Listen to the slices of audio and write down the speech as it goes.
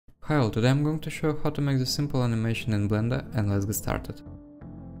Hi all, today I'm going to show you how to make this simple animation in Blender, and let's get started.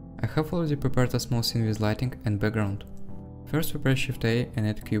 I have already prepared a small scene with lighting and background. First we press Shift A and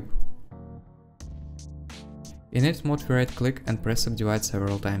add cube. In edit mode we right click and press subdivide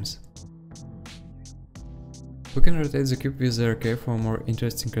several times. We can rotate the cube with the RK for a more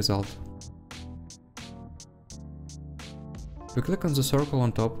interesting result. We click on the circle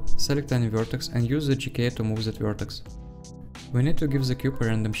on top, select any vertex and use the GK to move that vertex. We need to give the cube a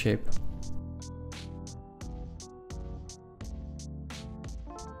random shape.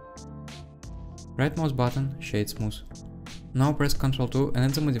 Right mouse button, shade smooth. Now press Ctrl 2 and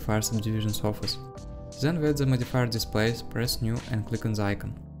add the modifier subdivision surface. Then we add the modifier displays, press new and click on the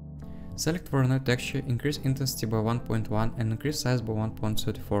icon. Select for new texture, increase intensity by 1.1 and increase size by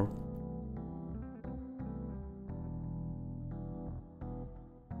 1.34.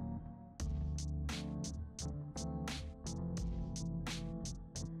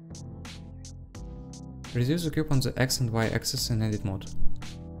 Reduce the cube on the X and Y axis in edit mode.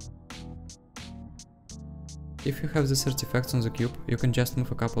 If you have these artifacts on the cube, you can just move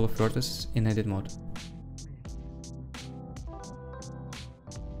a couple of vertices in edit mode.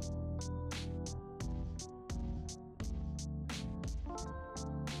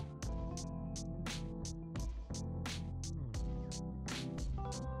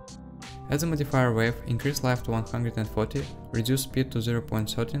 Add the modifier wave, increase life to 140, reduce speed to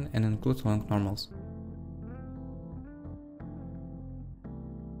 0.13 and include long normals.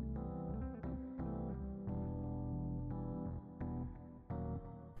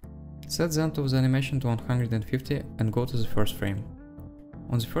 Set the end of the animation to 150 and go to the first frame.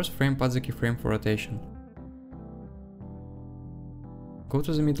 On the first frame, put the keyframe for rotation. Go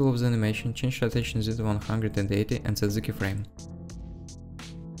to the middle of the animation, change rotation Z to 180 and set the keyframe.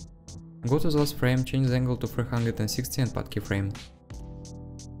 Go to the last frame, change the angle to 360 and put keyframe.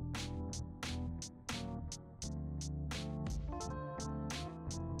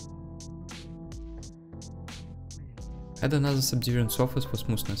 Add another subdivision surface for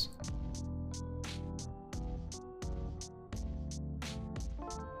smoothness.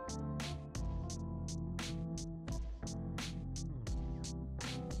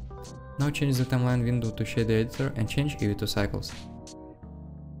 Now change the timeline window to shade editor and change EV to cycles.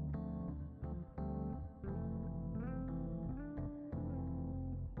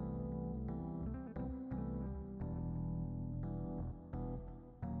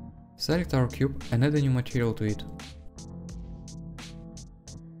 Select our cube and add a new material to it.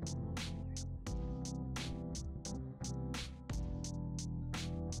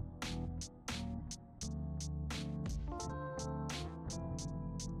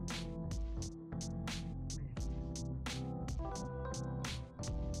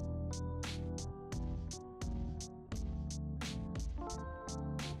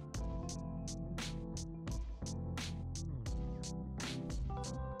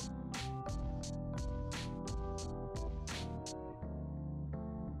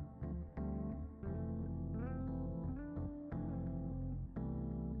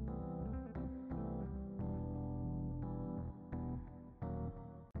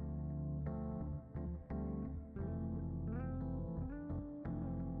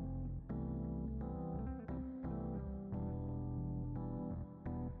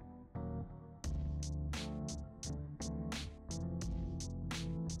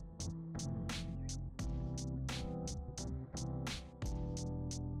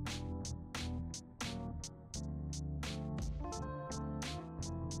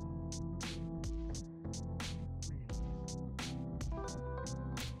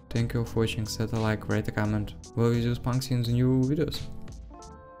 Thank you for watching, set a like, write a comment, we'll use punks in the new videos.